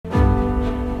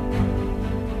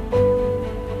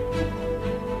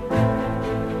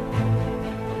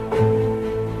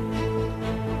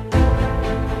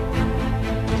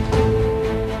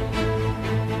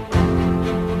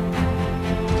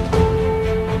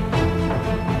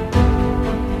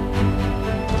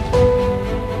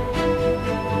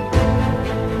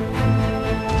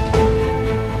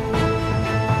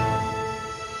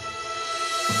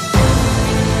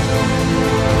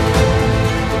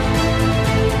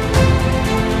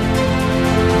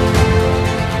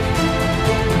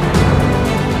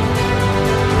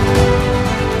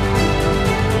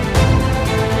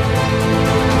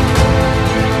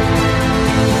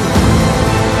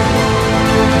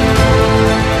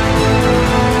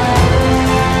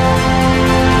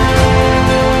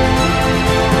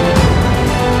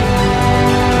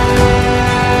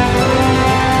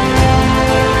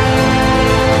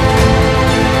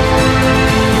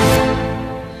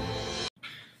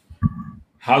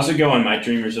How's it going, my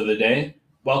dreamers of the day?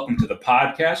 Welcome to the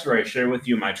podcast where I share with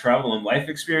you my travel and life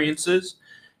experiences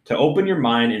to open your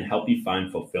mind and help you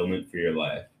find fulfillment for your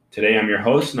life. Today, I'm your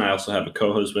host, and I also have a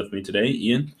co-host with me today,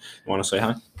 Ian. You want to say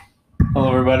hi?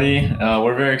 Hello, everybody.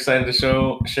 We're very excited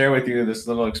to share with you this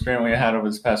little experiment we had over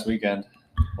this past weekend.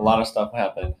 A lot of stuff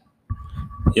happened.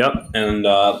 Yep, and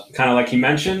kind of like he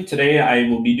mentioned, today I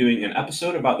will be doing an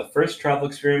episode about the first travel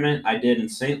experiment I did in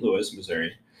St. Louis,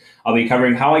 Missouri. I'll be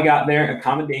covering how I got there,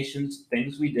 accommodations,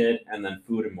 things we did, and then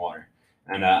food and water.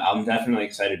 And I'm definitely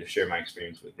excited to share my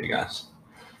experience with you guys.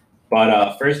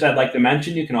 But first, I'd like to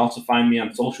mention you can also find me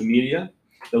on social media.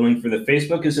 The link for the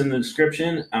Facebook is in the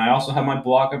description, and I also have my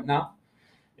blog up now.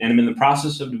 And I'm in the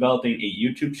process of developing a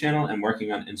YouTube channel and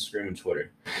working on Instagram and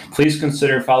Twitter. Please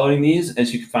consider following these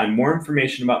as you can find more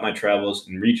information about my travels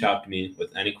and reach out to me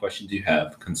with any questions you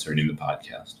have concerning the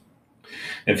podcast.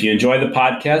 If you enjoy the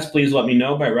podcast, please let me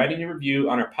know by writing a review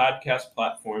on our podcast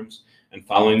platforms and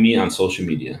following me on social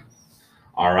media.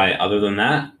 All right, other than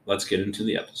that, let's get into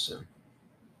the episode.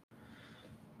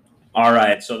 All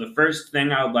right, so the first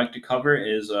thing I would like to cover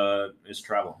is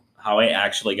travel, how I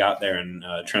actually got there, and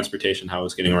transportation, how I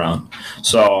was getting around.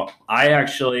 So I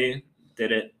actually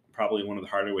did it probably one of the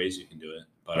harder ways you can do it,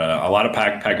 but a lot of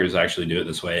backpackers actually do it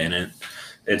this way, and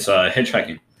it's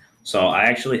hitchhiking. So I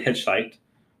actually hitchhiked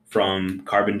from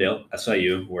Carbondale,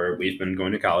 SIU, where we've been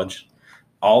going to college,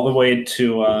 all the way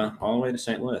to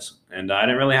St. Louis, and I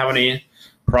didn't really have any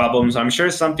problems. I'm sure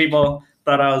some people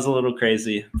thought I was a little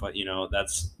crazy, but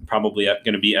that's probably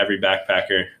going to be every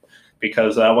backpacker,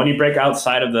 because when you break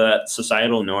outside of the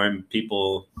societal norm,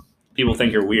 people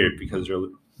think you're weird because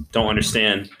you don't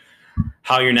understand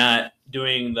how you're not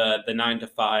doing the 9 to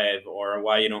 5, or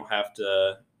why you don't have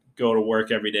to go to work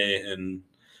every day and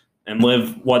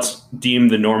live what's deemed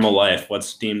the normal life,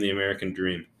 what's deemed the American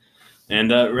dream.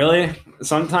 And really,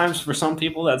 sometimes for some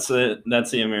people, that's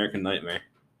the American nightmare.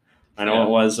 I know it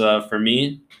was for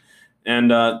me. And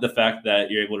the fact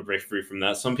that you're able to break free from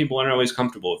that. Some people aren't always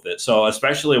comfortable with it. So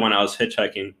especially when I was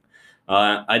hitchhiking,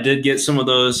 I did get some of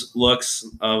those looks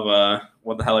of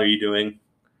what the hell are you doing,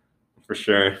 for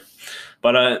sure.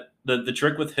 But the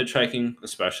trick with hitchhiking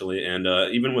especially, and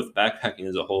even with backpacking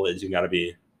as a whole, is you gotta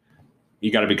be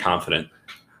confident.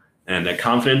 And that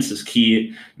confidence is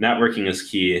key. Networking is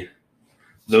key.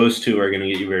 Those two are going to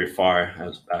get you very far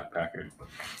as a backpacker.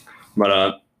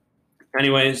 But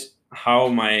anyways, how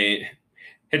my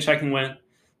hitchhiking went,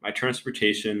 my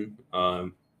transportation.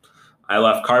 I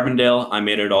left Carbondale. I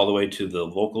made it all the way to the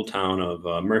local town of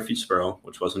Murfreesboro,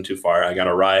 which wasn't too far. I got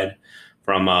a ride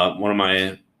from one of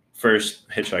my first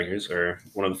hitchhikers, or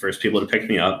one of the first people to pick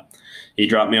me up. He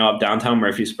dropped me off downtown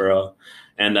Murfreesboro,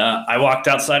 and I walked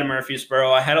outside of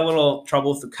Murfreesboro. I had a little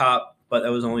trouble with the cop, but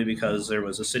that was only because there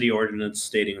was a city ordinance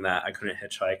stating that I couldn't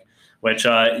hitchhike, which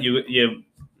you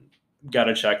got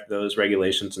to check those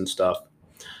regulations and stuff.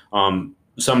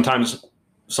 Sometimes,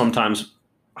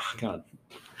 oh God,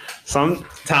 some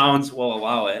towns will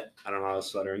allow it. I don't know, I was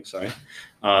stuttering, sorry.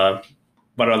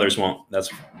 But others won't. That's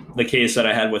the case that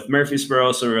I had with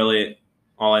Murfreesboro. So really,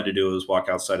 all I had to do was walk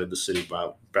outside of the city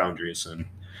boundaries, and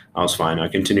I was fine. I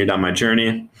continued on my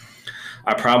journey.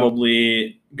 I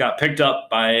probably got picked up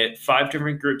by 5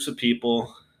 different groups of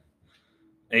people.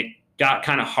 It got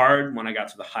kind of hard when I got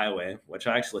to the highway, which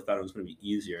I actually thought it was going to be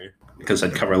easier because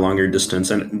I'd cover a longer distance,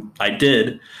 and I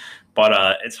did.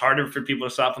 But it's harder for people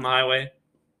to stop on the highway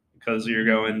because you're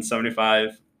going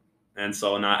 75, and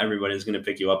so not everybody's going to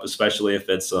pick you up, especially if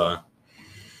it's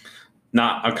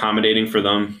not accommodating for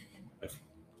them.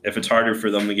 If it's harder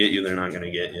for them to get you, they're not going to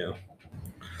get you.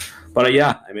 But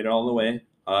yeah, I made it all the way.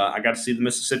 I got to see the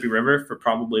Mississippi River for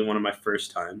probably one of my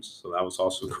first times, so that was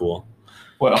also cool.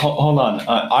 Wait, hold on.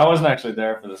 I wasn't actually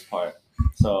there for this part.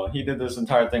 So he did this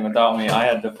entire thing without me. I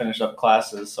had to finish up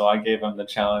classes, so I gave him the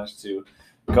challenge to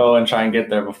go and try and get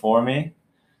there before me.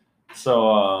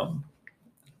 So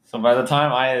by the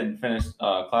time I had finished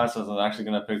classes, I was actually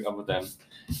going to pick up with him.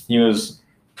 He was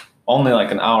only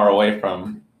like an hour away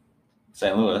from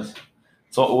St. Louis.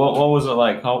 So what was it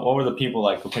like? What were the people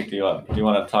like who picked you up? Do you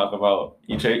want to talk about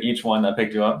each one that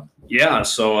picked you up? Yeah,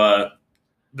 so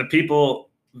the people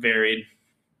varied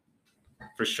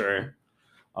for sure.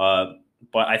 But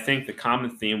I think the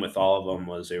common theme with all of them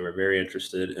was they were very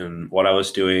interested in what I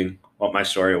was doing, what my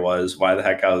story was, why the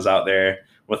heck I was out there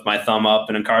with my thumb up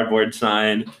and a cardboard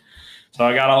sign. So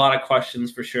I got a lot of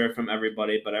questions for sure from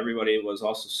everybody, but everybody was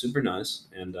also super nice.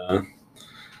 And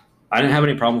I didn't have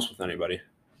any problems with anybody.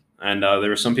 And there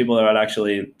were some people that would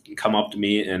actually come up to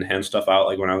me and hand stuff out,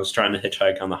 like when I was trying to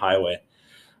hitchhike on the highway.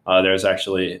 There was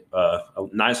actually a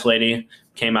nice lady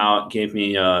came out, gave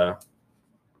me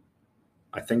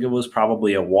I think it was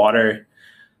probably a water,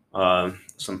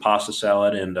 some pasta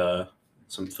salad, and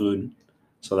some food.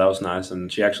 So that was nice.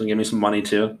 And she actually gave me some money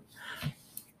too.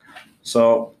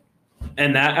 So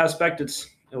in that aspect,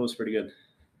 it was pretty good.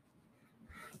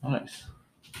 Nice.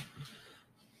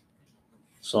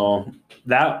 So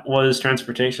that was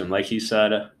transportation. Like he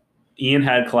said, Ian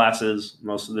had classes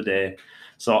most of the day.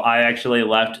 So I actually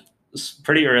left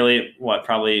pretty early,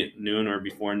 probably noon or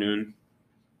before noon.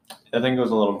 I think it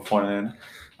was a little before noon.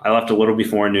 I left a little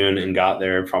before noon and got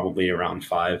there probably around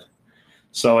 5.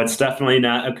 So it's definitely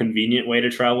not a convenient way to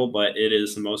travel, but it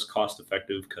is the most cost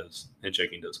effective because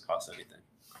hitchhiking doesn't cost anything.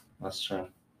 That's true.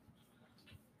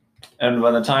 And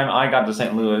by the time I got to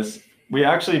St. Louis, we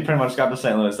actually pretty much got to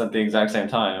St. Louis at the exact same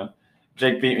time.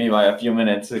 Jake beat me by a few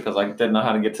minutes because I didn't know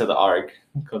how to get to the Arc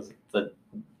because the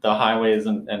highways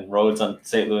and roads on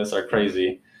St. Louis are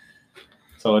crazy.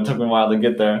 So it took me a while to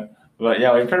get there. But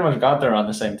yeah, we pretty much got there on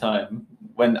the same time.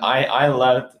 When I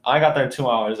left, I got there 2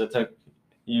 hours. It took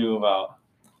you about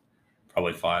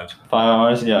probably 5. 5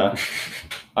 hours, yeah.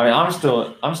 I mean, I'm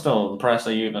still impressed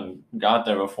that you even got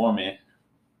there before me.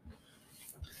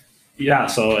 Yeah,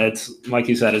 so it's like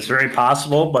you said, it's very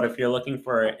possible. But if you're looking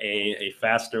for a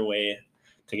faster way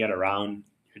to get around,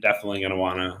 you're definitely going to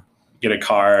want to get a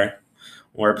car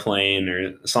or a plane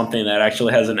or something that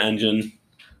actually has an engine.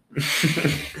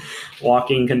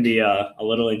 Walking can be a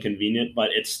little inconvenient,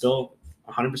 but it's still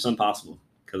 100% possible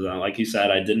because, like you said,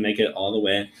 I did make it all the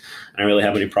way. I didn't really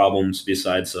have any problems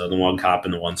besides the one cop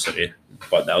in the one city,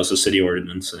 but that was a city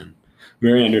ordinance and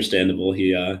very understandable.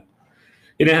 He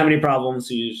didn't have any problems.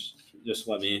 He just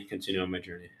let me continue on my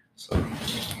journey. So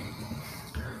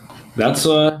that's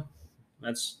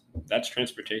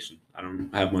transportation. I don't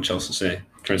have much else to say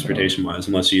transportation wise,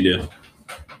 unless you do.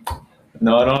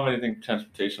 No, I don't have anything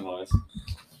transportation wise.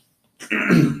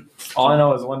 All I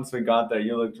know is once we got there,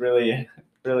 you looked really,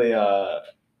 really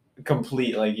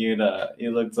complete. Like you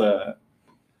looked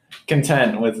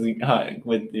content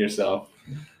with yourself.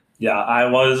 Yeah, I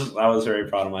was very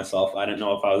proud of myself. I didn't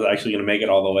know if I was actually going to make it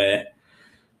all the way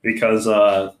because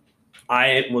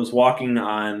I was walking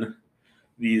on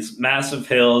these massive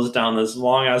hills down this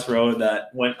long ass road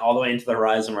that went all the way into the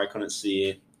horizon where I couldn't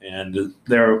see. And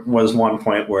there was one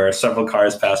point where several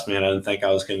cars passed me and I didn't think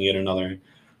I was going to get another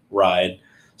ride.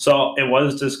 So it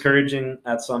was discouraging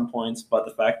at some points, but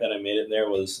the fact that I made it there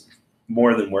was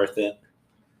more than worth it.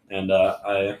 And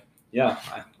I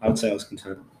would say I was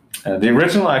content. The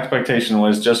original expectation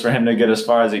was just for him to get as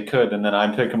far as he could, and then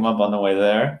I'd pick him up on the way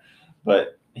there.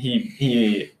 But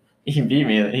he beat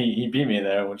me. He beat me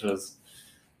there, which was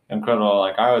incredible.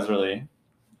 Like I was really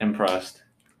impressed.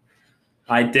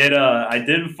 I did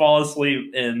fall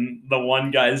asleep in the one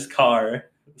guy's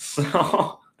car,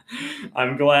 so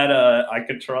I'm glad I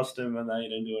could trust him and that he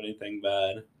didn't do anything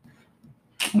bad.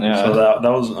 Yeah. So that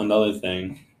was another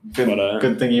thing.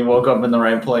 Good thing you woke up in the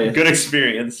right place. Good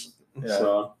experience. Yeah.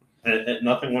 So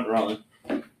nothing went wrong.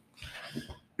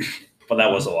 But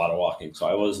that was a lot of walking, so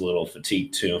I was a little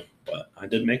fatigued too. But I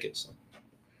did make it. So.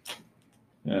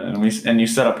 Yeah, and you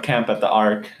set up camp at the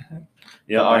Arc.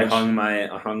 Yeah, I hung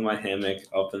my hammock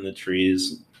up in the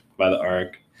trees by the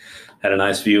Arc. Had a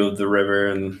nice view of the river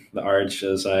and the arch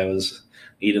as I was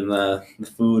eating the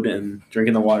food and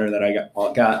drinking the water that I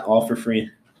got all for free.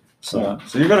 So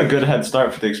you got a good head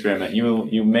start for the experiment.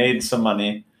 You made some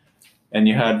money, and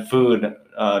you had food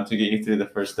to get you through the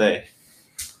first day.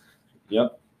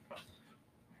 Yep.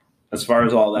 As far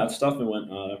as all that stuff, it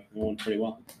went pretty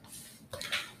well.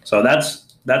 So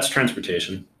that's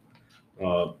transportation.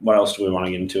 What else do we want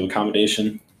to get into?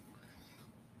 Accommodation.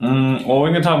 Well,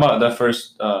 we can talk about the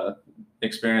first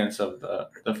experience of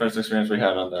the first experience we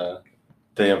had on the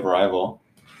day of arrival.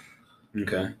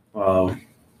 Okay.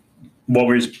 What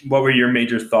were your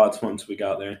major thoughts once we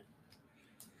got there?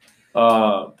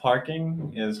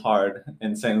 Parking is hard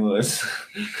in St. Louis.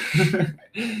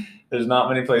 There's not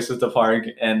many places to park,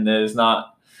 and there's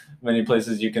not many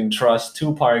places you can trust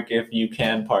to park if you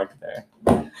can park there.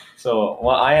 So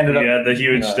I ended up... Yeah, the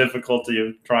huge difficulty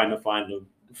of trying to find a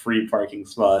free parking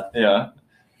spot. Yeah.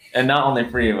 And not only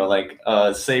free, but like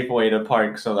a safe way to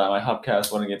park so that my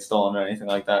hubcaps wouldn't get stolen or anything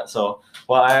like that. So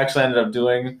what I actually ended up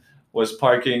doing was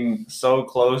parking so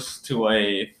close to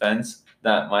a fence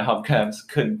that my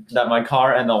my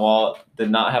car and the wall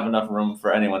did not have enough room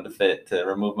for anyone to fit to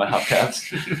remove my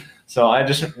hubcaps. So I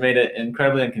just made it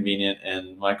incredibly inconvenient,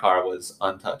 and my car was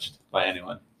untouched by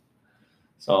anyone.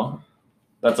 So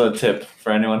that's a tip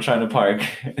for anyone trying to park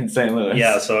in St. Louis.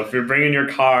 Yeah, so if you're bringing your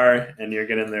car and you're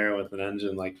getting there with an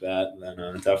engine like that, then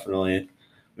definitely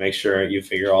make sure you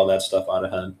figure all that stuff out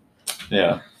ahead.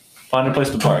 Yeah. Find a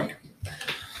place to park.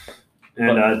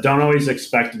 And don't always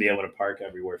expect to be able to park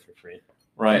everywhere for free.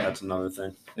 Right. That's another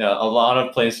thing. Yeah, a lot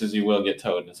of places you will get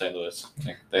towed in St. Louis.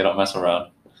 Like, they don't mess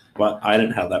around. But I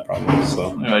didn't have that problem,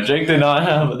 so. Anyway, Jake did not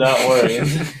have that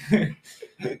worries.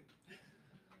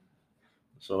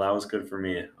 So that was good for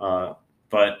me.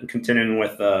 But continuing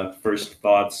with first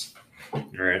thoughts,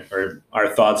 or our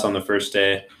thoughts on the first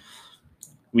day,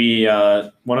 we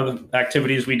one of the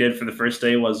activities we did for the first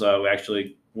day was we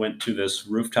actually went to this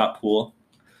rooftop pool.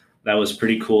 That was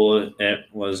pretty cool. It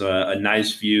was a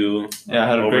nice view Yeah,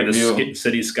 had a over great the view.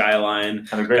 City skyline.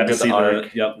 Had a great Got to view of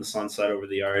see the arc. the sunset over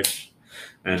the arch,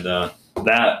 and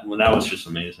that was just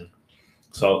amazing.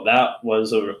 So that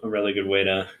was a really good way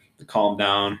to calm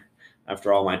down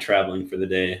after all my traveling for the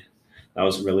day. That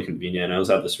was really convenient. I was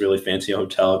at this really fancy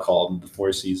hotel called the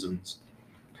Four Seasons.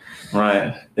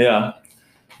 Right. Yeah.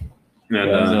 And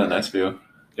Yeah, it was a nice view.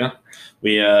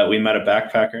 we met a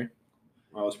backpacker.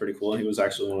 That was pretty cool. He was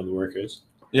actually one of the workers.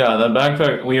 Yeah, the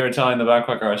backpacker. We were telling the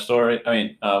backpacker our story.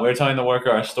 We were telling the worker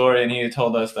our story, and he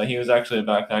told us that he was actually a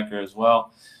backpacker as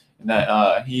well, and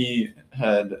that he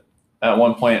had at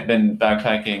one point been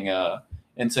backpacking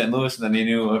in St. Louis, and then he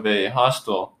knew of a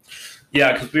hostel.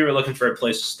 Yeah, because we were looking for a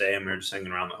place to stay, and we were just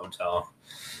hanging around the hotel.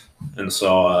 And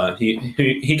so he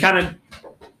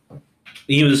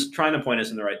was trying to point us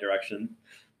in the right direction,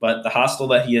 but the hostel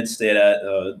that he had stayed at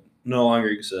no longer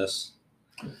exists.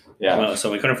 Yeah.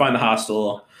 So we couldn't find the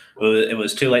hostel. It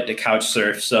was too late to couch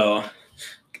surf, so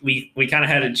we kind of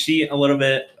had to cheat a little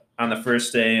bit on the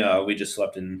first day. We just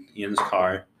slept in Ian's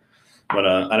car, but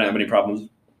I didn't have any problems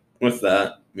with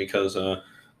that because.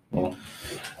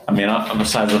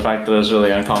 Besides the fact that it was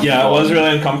really uncomfortable. Yeah, it was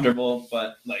really uncomfortable,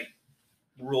 but like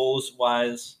rules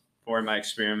wise for my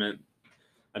experiment,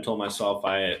 I told myself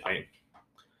I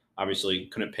obviously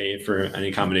couldn't pay for any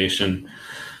accommodation.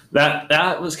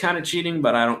 That was kind of cheating,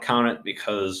 but I don't count it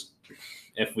because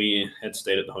if we had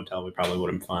stayed at the hotel, we probably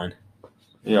would have been fine.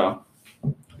 Yeah.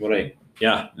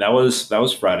 That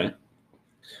was Friday.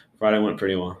 Friday went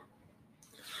pretty well.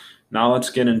 Now let's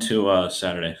get into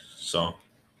Saturday. So,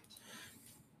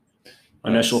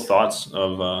 initial thoughts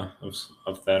of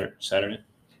that Saturday.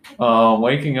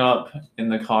 Waking up in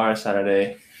the car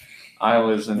Saturday, I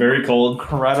was Very cold.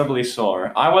 incredibly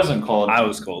sore. I wasn't cold. I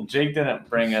was cold. Jake didn't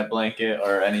bring a blanket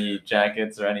or any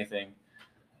jackets or anything.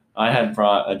 I had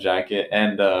brought a jacket,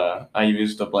 and I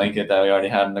used a blanket that we already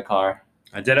had in the car.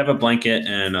 I did have a blanket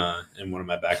in one of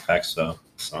my backpacks, though,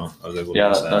 so I was able to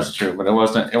use that. That's true, but it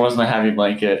wasn't a heavy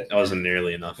blanket. It wasn't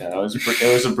nearly enough. Yeah, it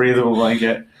was a breathable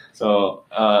blanket. So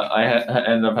I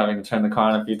ended up having to turn the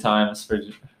car on a few times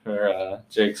for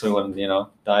Jake, so he wouldn't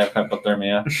die of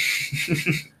hypothermia.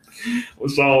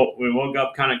 So we woke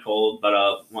up kind of cold, but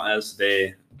as the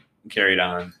day carried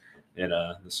on,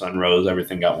 the sun rose,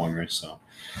 everything got warmer, so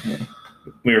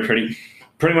we were pretty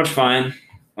much fine.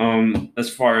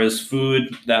 As far as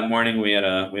food, that morning we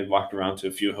had walked around to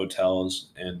a few hotels,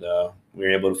 and we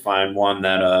were able to find one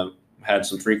that had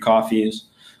some free coffees.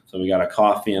 So we got a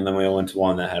coffee, and then we went to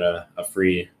one that had a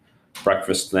free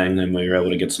breakfast thing, and we were able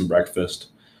to get some breakfast,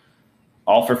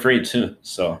 all for free too.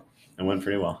 So it went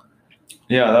pretty well.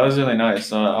 Yeah, that was really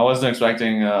nice. I wasn't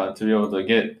expecting to be able to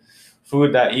get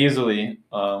food that easily,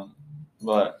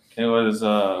 but it was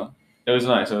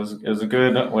nice. It was a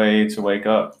good way to wake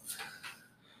up.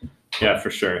 Yeah,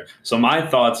 for sure. So my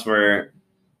thoughts were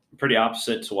pretty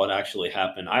opposite to what actually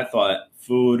happened. I thought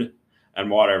food and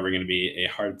water were going to be a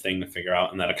hard thing to figure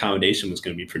out, and that accommodation was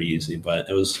going to be pretty easy, but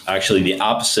it was actually the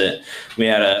opposite. We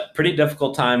had a pretty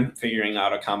difficult time figuring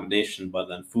out accommodation, but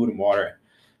then food and water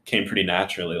came pretty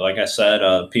naturally. Like I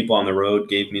said, people on the road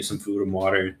gave me some food and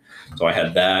water, so I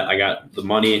had that. I got the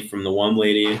money from the one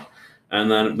lady, and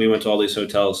then we went to all these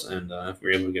hotels, and we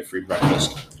were able to get free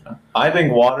breakfast. I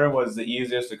think water was the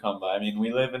easiest to come by. I mean,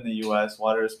 we live in the U.S.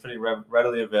 Water is pretty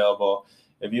readily available.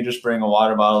 If you just bring a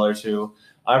water bottle or two.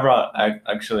 I brought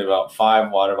actually about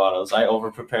 5 water bottles. I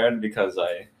over-prepared because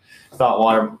I thought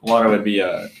water would be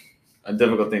a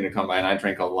difficult thing to come by, and I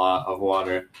drink a lot of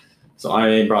water. So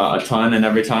I brought a ton, and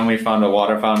every time we found a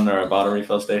water fountain or a bottle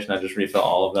refill station, I just refill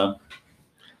all of them.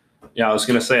 Yeah, I was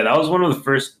going to say, that was one of the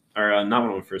first, or not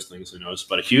one of the first things I noticed,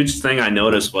 but a huge thing I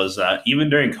noticed was that even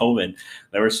during COVID,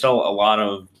 there were still a lot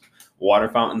of water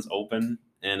fountains open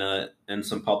in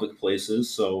some public places.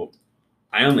 So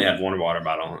I only had one water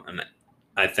bottle, and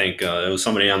I think it was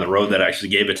somebody on the road that actually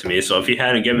gave it to me. So if he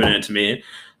hadn't given it to me,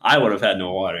 I would have had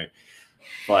no water.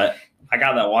 But I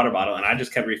got that water bottle, and I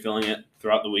just kept refilling it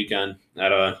throughout the weekend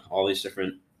at all these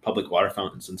different public water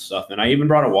fountains and stuff. And I even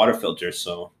brought a water filter,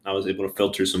 so I was able to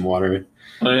filter some water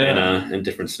in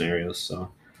different scenarios.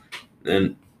 So,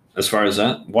 and as far as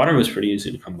that, water was pretty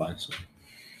easy to come by. So.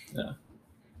 Yeah.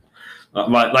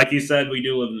 But like you said, we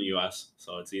do live in the U.S.,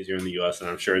 so it's easier in the U.S., and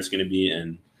I'm sure it's going to be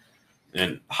in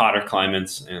hotter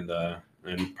climates and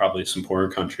probably some poorer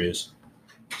countries.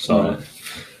 So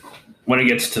when it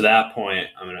gets to that point,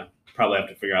 I'm gonna probably have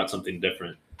to figure out something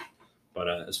different. But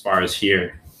as far as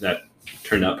here, that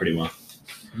turned out pretty well.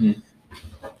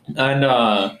 And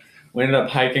we ended up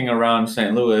hiking around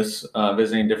St. Louis,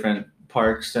 visiting different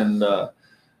parks and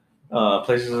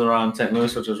places around St.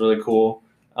 Louis, which was really cool.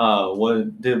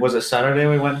 Was it Saturday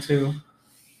we went to?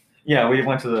 Yeah, we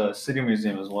went to the City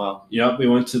Museum as well. Yep, we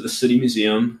went to the City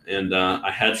Museum, and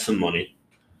I had some money.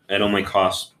 It only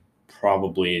cost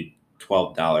probably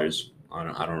 $12. I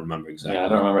don't remember exactly. Yeah, I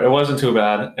don't remember. It wasn't too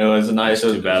bad. It was nice. It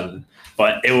was too bad,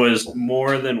 but it was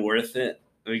more than worth it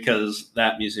because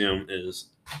that museum is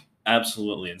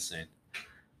absolutely insane.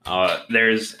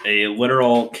 There's a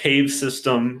literal cave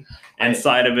system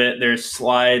inside of it. There's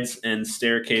slides and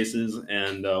staircases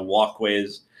and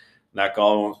walkways that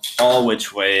go all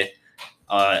which way.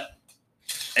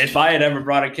 If I had ever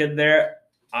brought a kid there,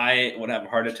 I would have a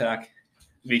heart attack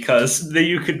because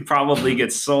you could probably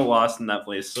get so lost in that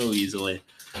place so easily.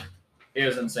 It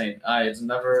was insane. It's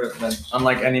never been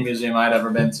unlike any museum I'd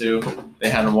ever been to. They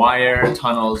had wire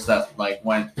tunnels that like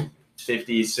went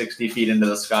 50, 60 feet into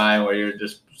the sky where you're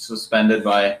just suspended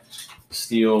by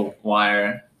steel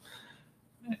wire.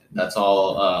 That's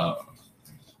all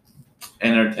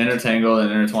intertangled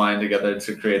and intertwined together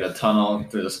to create a tunnel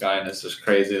through the sky, and it's just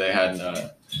crazy. They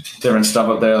had different stuff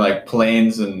up there like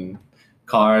planes and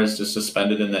cars just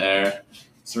suspended in the air.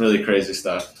 It's really crazy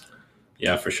stuff.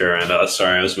 Yeah, for sure. And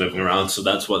sorry, I was moving around, so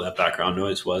that's what that background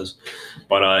noise was.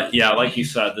 But yeah, like you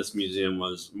said, this museum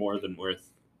was more than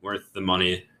worth the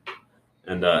money,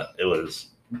 and it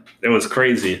was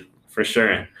crazy for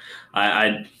sure.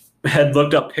 I had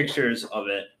looked up pictures of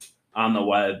it on the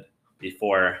web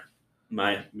before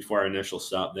our initial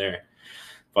stop there,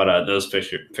 but those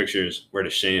pictures were to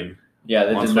shame. Yeah,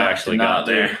 they once did we not, actually did not got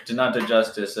do, there. Did not do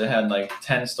justice. It had like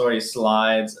 10-story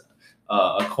slides,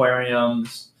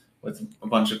 aquariums with a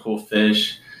bunch of cool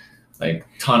fish, like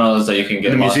tunnels that you can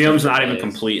get. The lost museum's in not even days.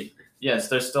 complete. Yes,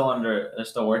 they're still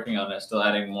working on it, still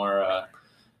adding more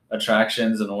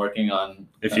attractions and working on.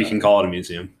 If you can call it a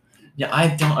museum. Yeah,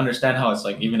 I don't understand how it's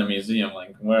like even a museum.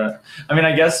 Like where, I mean,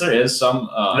 I guess there is some.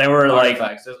 There were like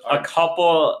artifacts. a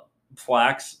couple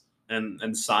plaques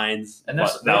and signs. And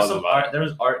there's some art. There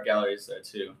was art galleries there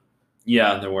too.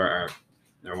 Yeah, there were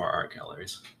art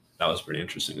galleries. That was pretty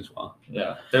interesting as well.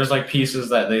 Yeah, there's like pieces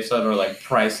that they said were like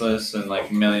priceless and like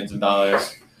millions of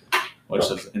dollars, which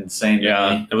is insane.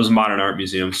 Yeah, it was a modern art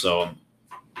museum. So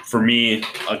for me,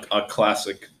 a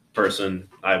classic person,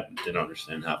 I didn't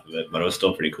understand half of it, but it was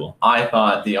still pretty cool. I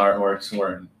thought the artworks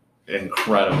were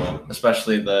incredible,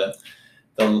 especially the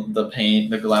paint,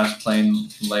 the glass plane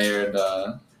layered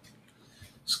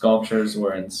sculptures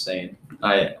were insane.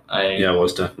 Yeah, it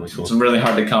was definitely cool. It's really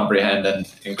hard to comprehend and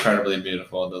incredibly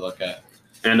beautiful to look at.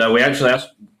 And we actually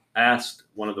asked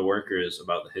one of the workers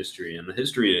about the history, and the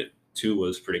history too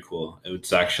was pretty cool. It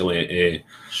was actually a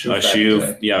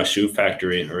shoe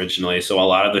factory originally. So a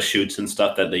lot of the chutes and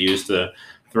stuff that they used to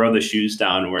throw the shoes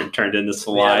down were turned into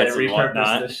slides and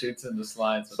whatnot. The chutes into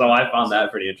slides. So I found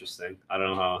that pretty interesting. I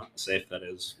don't know how safe that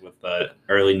is with the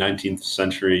early 19th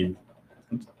century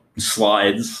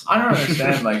slides. I don't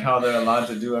understand like how they're allowed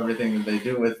to do everything that they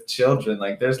do with children.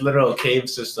 Like there's literal cave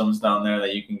systems down there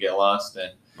that you can get lost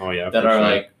in. Oh yeah, that are sure.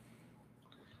 Like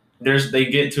they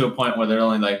get to a point where they're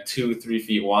only like 2-3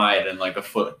 feet wide and like a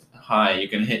foot high. You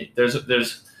can hit. There's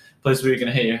places where you can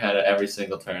hit your head at every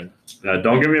single turn.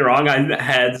 Don't get me wrong. I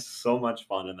had so much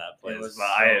fun in that place,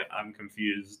 but I'm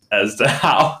confused as to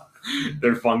how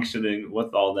they're functioning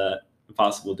with all that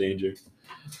possible danger.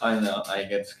 I know. I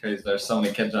get crazy. There's so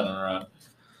many kids running around.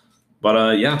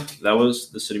 But yeah, that was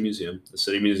the City Museum. The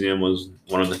City Museum was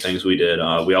one of the things we did.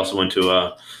 We also went to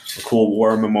a cool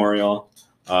war memorial.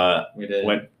 We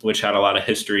did. Which had a lot of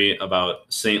history about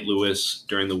St. Louis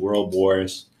during the World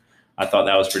Wars. I thought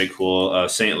that was pretty cool.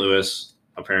 St. Louis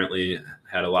apparently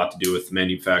had a lot to do with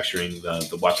manufacturing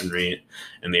the weaponry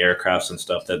and the aircrafts and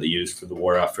stuff that they used for the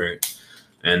war effort.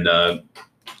 And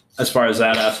as far as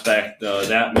that aspect,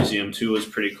 that museum too was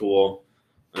pretty cool.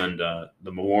 And the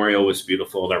memorial was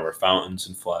beautiful. There were fountains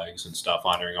and flags and stuff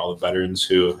honoring all the veterans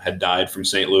who had died from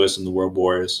St. Louis in the World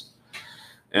Wars.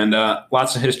 And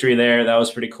lots of history there. That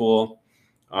was pretty cool.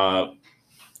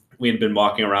 We had been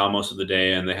walking around most of the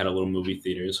day, and they had a little movie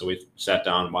theater. So we sat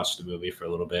down and watched the movie for a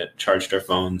little bit, charged our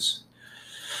phones,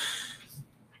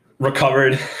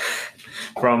 recovered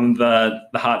from the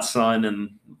hot sun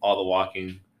and all the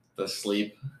walking. The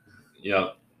sleep.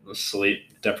 Yep, the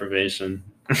sleep deprivation.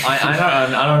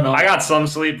 I don't know. I got some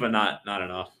sleep, but not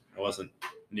enough. It wasn't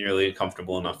nearly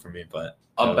comfortable enough for me, but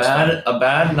A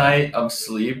bad night of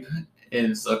sleep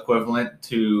is equivalent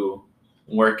to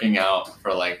working out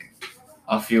for like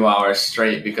a few hours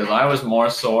straight, because I was more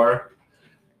sore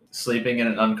sleeping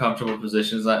in uncomfortable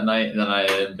positions that night than I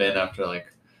had been after like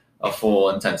a full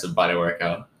intensive body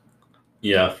workout.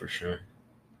 Yeah, for sure.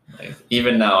 Like,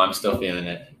 even now, I'm still feeling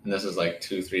it, and this is like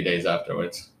 2-3 days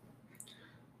afterwards.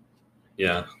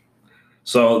 Yeah.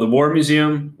 So the War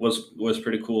Museum was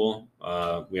pretty cool.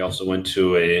 We also went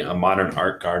to a modern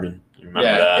art garden. You remember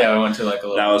that? Yeah, we went to like a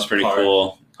little. That was pretty park.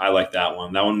 cool. I like that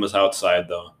one. That one was outside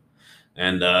though,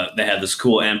 and they had this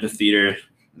cool amphitheater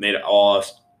made all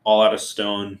out of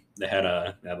stone. They had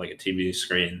like a TV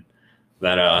screen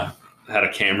that had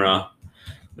a camera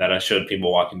that showed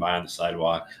people walking by on the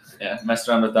sidewalk. Yeah, messed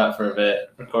around with that for a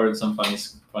bit. Recorded some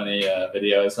funny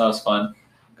videos. That was fun.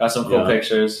 Got some cool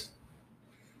pictures.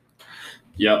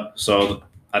 Yep. So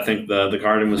I think the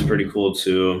garden was pretty cool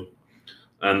too.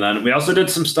 And then we also did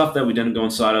some stuff that we didn't go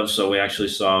inside of. So we actually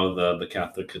saw the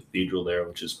Catholic Cathedral there,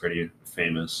 which is pretty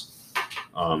famous.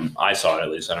 I saw it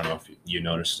at least. I don't know if you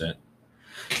noticed it.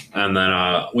 And then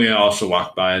we also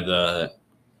walked by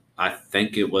I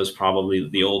think it was probably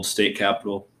the old state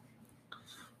capitol.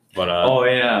 But oh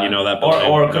yeah, you know that building,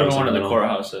 or it could have been one of the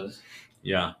courthouses.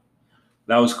 Yeah,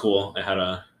 that was cool. It had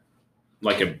a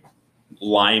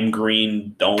lime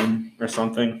green dome or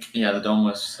something. Yeah, the dome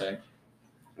was sick.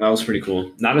 That was pretty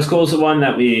cool. Not as cool as the one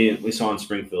that we saw in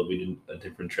Springfield. We did a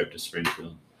different trip to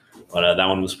Springfield, but that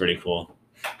one was pretty cool.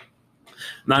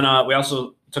 And then we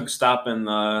also took a stop in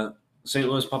the St.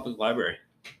 Louis Public Library.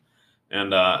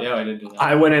 And yeah, I did do that.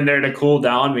 I went in there to cool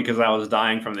down because I was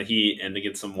dying from the heat and to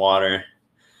get some water.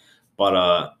 But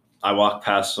I walked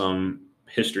past some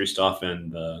history stuff,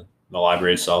 and the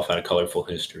library itself had a colorful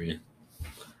history.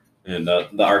 And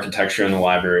the architecture in the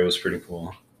library was pretty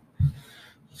cool.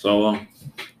 So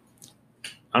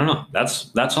I don't know.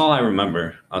 That's all I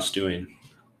remember us doing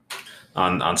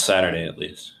on Saturday, at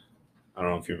least. I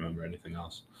don't know if you remember anything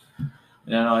else.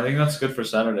 Yeah, no, I think that's good for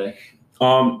Saturday.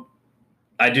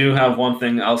 I do have one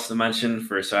thing else to mention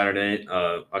for Saturday.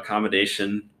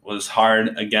 Accommodation was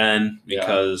hard again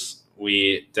because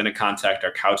we didn't contact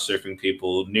our couch surfing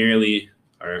people nearly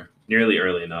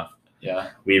early enough. Yeah.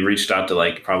 We reached out to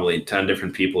like probably 10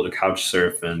 different people to couch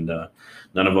surf, and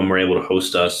none of them were able to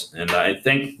host us. And I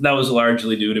think that was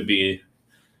largely due to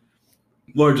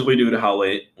how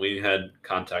late we had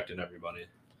contacted everybody.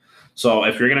 So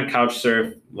if you're going to couch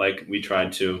surf like we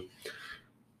tried to,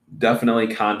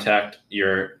 definitely contact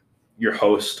your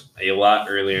host a lot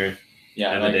earlier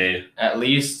in the day. At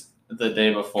least the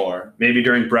day before. Maybe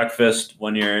during breakfast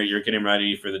when you're getting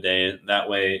ready for the day. That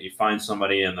way you find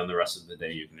somebody, and then the rest of the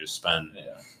day you can just spend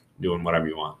doing whatever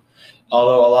you want.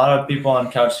 Although a lot of people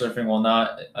on Couchsurfing will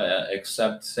not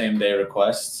accept same-day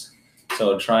requests,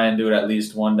 so try and do it at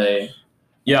least one day.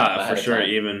 Yeah, for sure.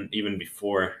 Even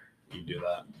before you do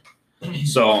that.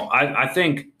 So I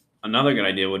think another good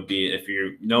idea would be, if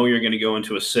you know you're going to go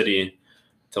into a city,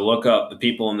 to look up the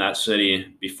people in that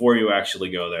city before you actually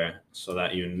go there, so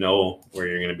that you know where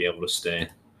you're going to be able to stay.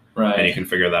 Right. And you can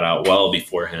figure that out well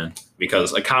beforehand,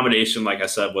 because accommodation, like I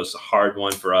said, was a hard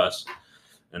one for us.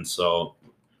 And so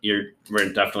we're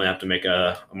definitely have to make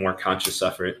a more conscious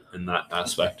effort in that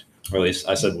aspect. Or at least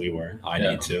I said we were. I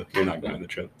need to. You're not doing the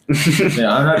trip.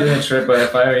 Yeah, I'm not doing the trip, but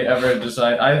if I ever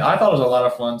decide, I thought it was a lot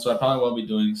of fun, so I probably will be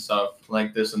doing stuff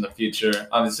like this in the future.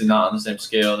 Obviously not on the same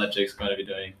scale that Jake's going to be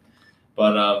doing.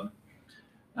 But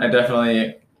I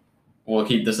definitely will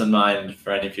keep this in mind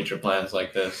for any future plans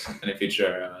like this, any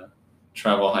future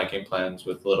travel hiking plans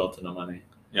with little to no money.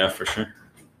 Yeah, for sure.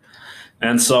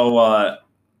 And so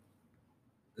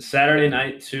Saturday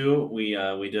night too,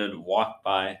 we did walk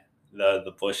by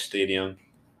the Busch Stadium,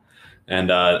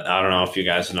 and I don't know if you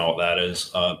guys know what that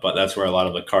is, but that's where a lot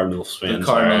of the Cardinals fans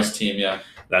The Cardinals are. team, yeah.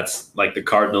 That's like the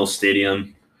Cardinals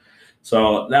Stadium.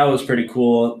 So that was pretty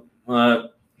cool.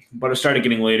 But it started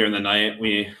getting later in the night.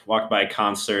 We walked by a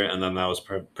concert, and then that was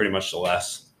pretty much the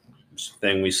last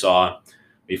thing we saw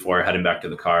before heading back to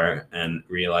the car and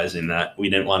realizing that we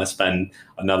didn't want to spend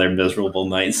another miserable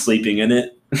night sleeping in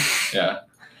it. Yeah.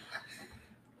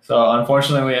 So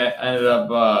unfortunately, we ended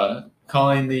up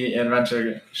calling the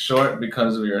adventure short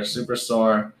because we were super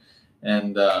sore,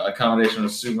 and accommodation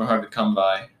was super hard to come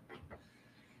by.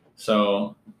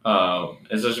 So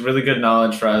it's just really good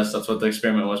knowledge for us. That's what the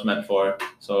experiment was meant for.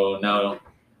 So now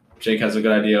Jake has a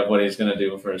good idea of what he's going to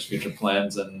do for his future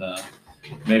plans, and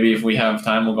maybe if we have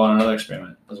time, we'll go on another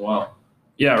experiment as well.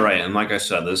 Yeah, right. And like I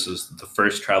said, this is the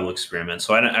first travel experiment,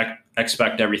 so I didn't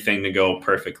expect everything to go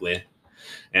perfectly.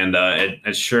 And it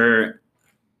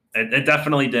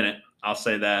definitely didn't. I'll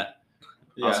say that.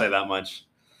 I'll say that much.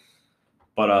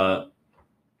 But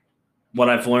what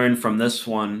I've learned from this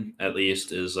one, at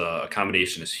least, is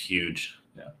accommodation is huge.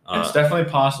 Yeah, it's definitely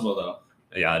possible, though.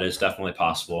 Yeah, it is definitely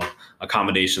possible.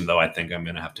 Accommodation, though, I think I'm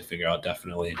going to have to figure out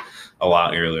definitely a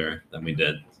lot earlier than we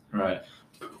did. Right.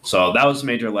 So that was a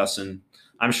major lesson.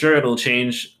 I'm sure it'll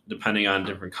change depending on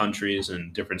different countries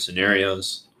and different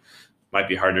scenarios. Might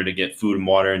be harder to get food and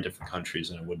water in different countries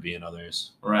than it would be in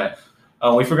others. Right.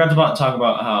 Oh, we forgot to talk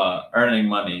about earning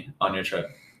money on your trip.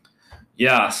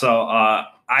 Yeah, so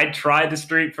I tried to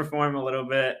street perform a little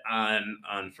bit on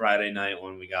Friday night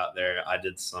when we got there. I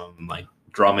did some like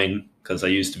drumming because I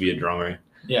used to be a drummer.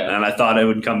 Yeah. And I thought it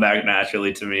would come back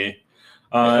naturally to me.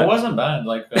 It wasn't bad.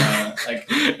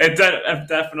 It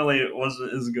definitely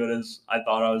wasn't as good as I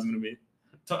thought I was going to be.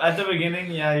 So at the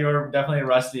beginning, yeah, you were definitely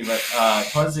rusty, but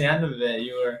towards the end of it,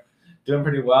 you were doing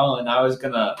pretty well. And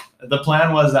the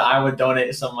plan was that I would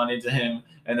donate some money to him,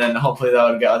 and then hopefully that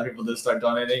would get other people to start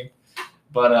donating.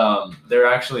 But they're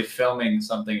actually filming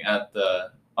something at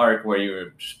the Arc where you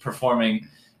were performing,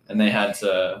 and they had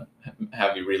to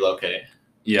have you relocate.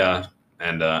 Yeah.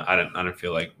 And I didn't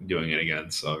feel like doing it again.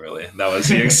 So really, that was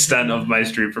the extent of my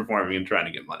street performing and trying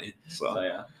to get money. So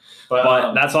yeah.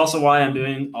 But that's also why I'm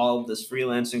doing all of this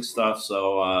freelancing stuff.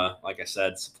 So like I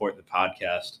said, support the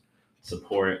podcast,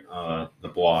 support the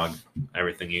blog,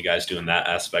 everything you guys do in that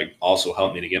aspect also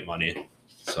help me to get money.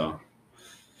 So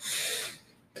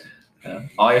yeah.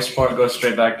 All your support goes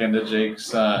straight back into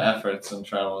Jake's efforts and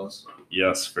travels.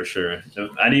 Yes, for sure. If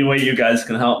any way you guys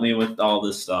can help me with all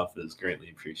this stuff is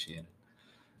greatly appreciated.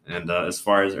 And as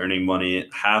far as earning money,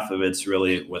 half of it's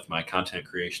really with my content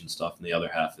creation stuff, and the other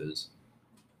half is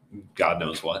God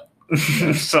knows what.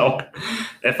 So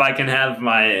if I can have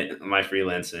my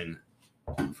freelancing,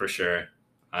 for sure,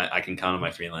 I can count on my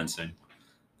freelancing,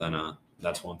 then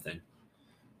that's one thing.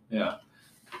 Yeah.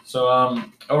 So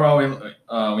overall,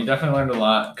 we definitely learned a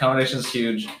lot. Accommodation is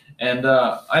huge. And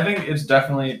I think it's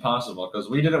definitely possible because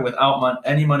we did it without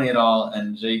any money at all,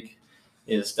 and Jake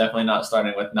is definitely not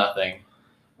starting with nothing.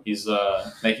 He's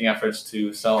making efforts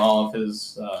to sell all of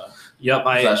his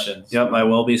possessions. I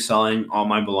will be selling all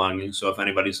my belongings. So if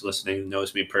anybody's listening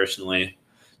knows me personally,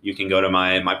 you can go to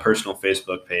my personal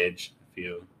Facebook page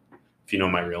if you know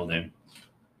my real name.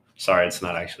 Sorry, it's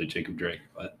not actually Jacob Drake,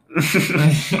 but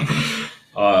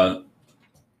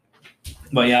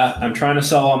but yeah, I'm trying to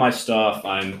sell all my stuff.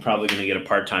 I'm probably going to get a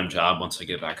part-time job once I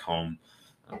get back home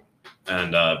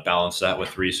and balance that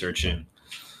with researching.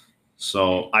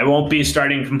 So I won't be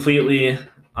starting completely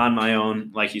on my own.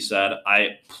 Like you said,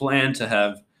 I plan to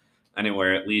have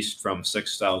anywhere at least from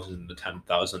 6,000 to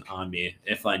 10,000 on me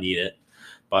if I need it.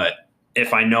 But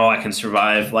if I know I can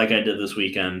survive like I did this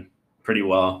weekend pretty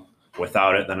well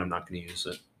without it, then I'm not going to use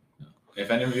it. If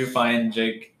any of you find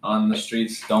Jake on the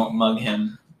streets, don't mug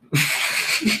him.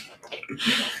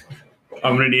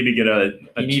 I'm going to need to get a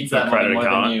credit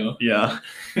account. Than you. Yeah.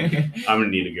 I'm going to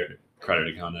need to get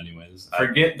credit account anyways.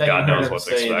 Forget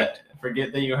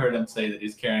that you heard him say that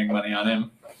he's carrying money on him.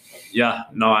 Yeah,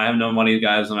 no, I have no money,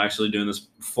 guys. I'm actually doing this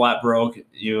flat broke.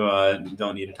 You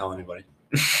don't need to tell anybody.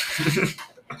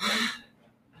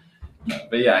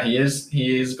 But yeah, he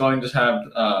is going to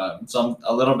have a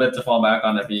little bit to fall back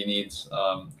on if he needs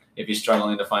if he's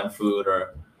struggling to find food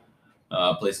or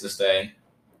a place to stay.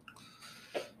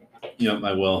 Yep,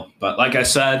 I will. But like I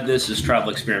said, this is Travel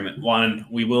Experiment 1.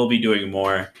 We will be doing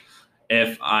more.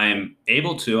 If I'm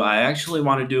able to, I actually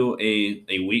want to do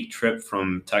a week trip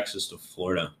from Texas to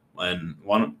Florida. And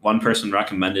one person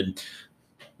recommended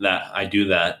that I do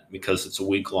that because it's a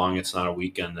week long. It's not a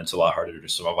weekend. It's a lot harder to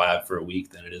survive for a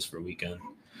week than it is for a weekend.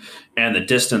 And the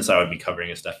distance I would be covering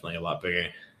is definitely a lot bigger,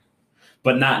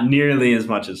 but not nearly as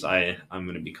much as I'm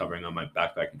going to be covering on my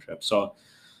backpacking trip. So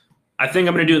I think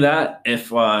I'm going to do that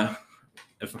if I'm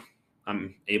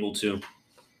able to,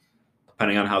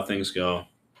 depending on how things go.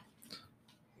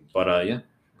 But yeah,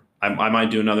 I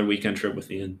might do another weekend trip with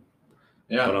Ian.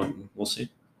 Yeah, but we'll see.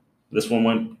 This one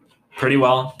went pretty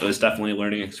well. It was definitely a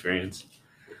learning experience.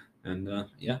 And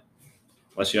yeah,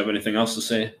 unless you have anything else to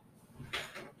say,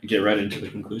 get right into the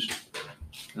conclusion.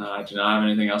 I do not have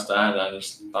anything else to add. I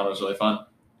just thought it was really fun.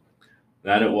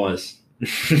 That it was.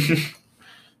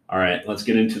 All right, let's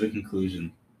get into the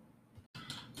conclusion.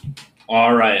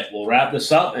 All right, we'll wrap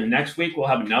this up, and next week we'll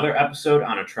have another episode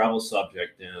on a travel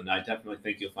subject, and I definitely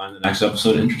think you'll find the next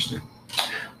episode interesting.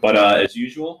 But as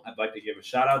usual, I'd like to give a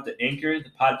shout out to Anchor, the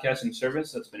podcasting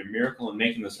service that's been a miracle in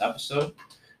making this episode,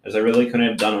 as I really couldn't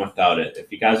have done it without it.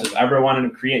 If you guys have ever wanted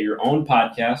to create your own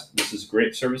podcast, this is a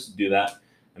great service to do that,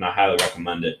 and I highly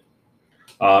recommend it.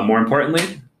 More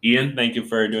importantly, Ian, thank you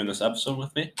for doing this episode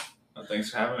with me. Well,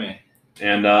 thanks for having me.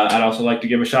 And I'd also like to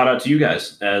give a shout out to you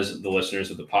guys as the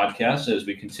listeners of the podcast as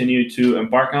we continue to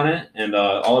embark on it. And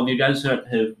all of you guys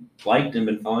have liked and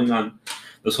been following on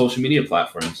the social media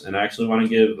platforms. And I actually want to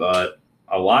give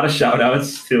a lot of shout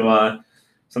outs to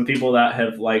some people that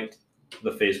have liked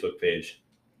the Facebook page.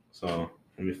 So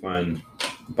let me find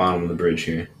the bottom of the bridge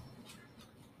here.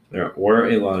 There were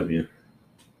a lot of you.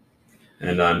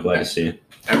 And I'm glad to see it.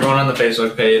 Everyone on the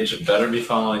Facebook page better be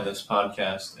following this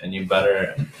podcast, and you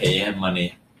better pay him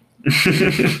money.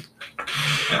 No,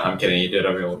 I'm kidding. You do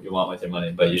whatever you want with your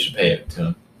money, but you should pay it to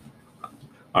him.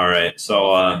 All right.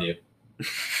 So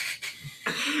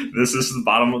this is the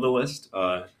bottom of the list.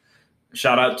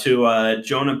 Shout out to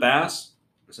Jonah Bass.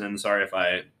 And sorry if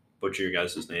I butcher your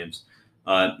guys' names.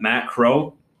 Matt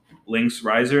Crow, Lynx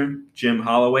Riser, Jim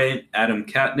Holloway, Adam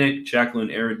Katnick, Jacqueline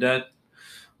Erudet,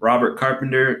 Robert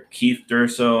Carpenter, Keith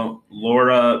Durso,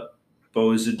 Laura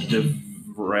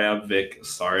Bozidovravic,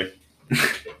 sorry,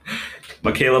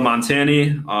 Michaela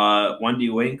Montani, Wendy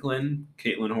Wanklin,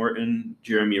 Caitlin Horton,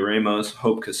 Jeremy Ramos,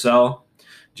 Hope Cassell,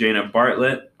 Jana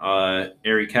Bartlett,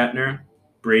 Ari Katner,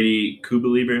 Brady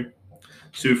Kubelieber,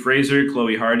 Sue Fraser,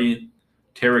 Chloe Hardy,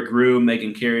 Tara Grew,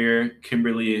 Megan Carrier,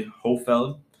 Kimberly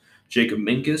Hofeld, Jacob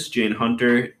Minkus, Jane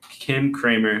Hunter, Kim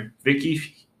Kramer, Vicky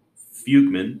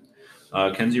Fugman,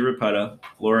 Kenzie Rapetta,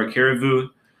 Laura Caravu,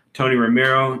 Tony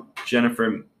Romero,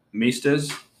 Jennifer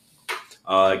Maestas,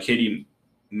 Katie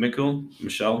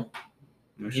Michelle.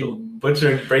 You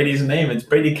butchered Brady's name. It's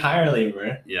Brady Kyerly,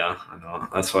 bro. Yeah, I know.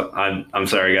 That's what I'm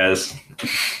sorry, guys.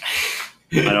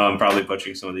 I know I'm probably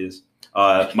butchering some of these.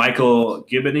 Michael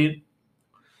Gibbony,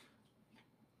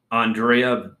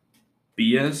 Andrea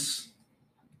Bias,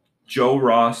 Joe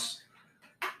Ross,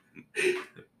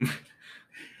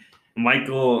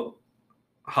 Michael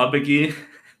Hubbicky,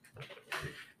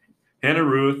 Hannah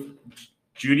Ruth,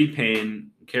 Judy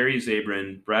Payne, Carrie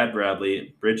Zabrin, Brad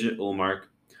Bradley, Bridget Ulmark,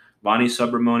 Bonnie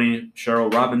Subramoni,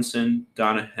 Cheryl Robinson,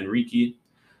 Donna Henrique,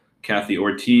 Kathy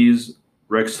Ortiz,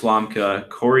 Rex Slomka,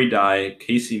 Corey Dye,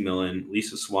 Casey Millen,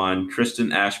 Lisa Swan,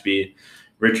 Kristen Ashby,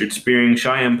 Richard Spearing,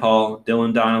 Cheyenne Paul,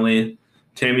 Dylan Donnelly,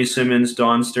 Tammy Simmons,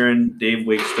 Dawn Stern, Dave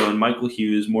Wakestone, Michael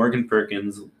Hughes, Morgan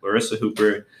Perkins, Larissa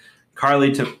Hooper,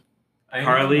 Carly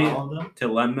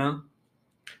Tilema,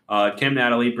 Kim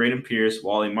Natalie, Braden Pierce,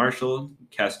 Wally Marshall,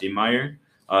 Cassidy Meyer,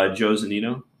 Joe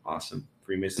Zanino, awesome,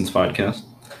 Freemasons podcast,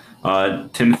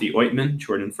 Timothy Oitman,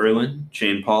 Jordan Ferlin,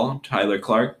 Shane Paul, Tyler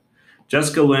Clark,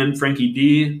 Jessica Lynn, Frankie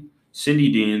D, Cindy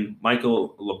Dean,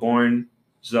 Michael Laborn,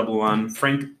 Zebulon,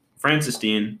 Francis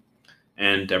Dean,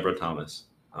 and Deborah Thomas.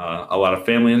 A lot of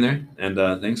family in there, and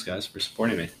thanks, guys, for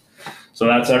supporting me. So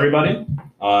that's everybody.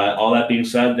 All that being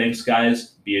said, thanks,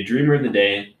 guys. Be a dreamer of the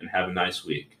day, and have a nice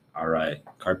week. All right.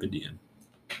 Carpe diem.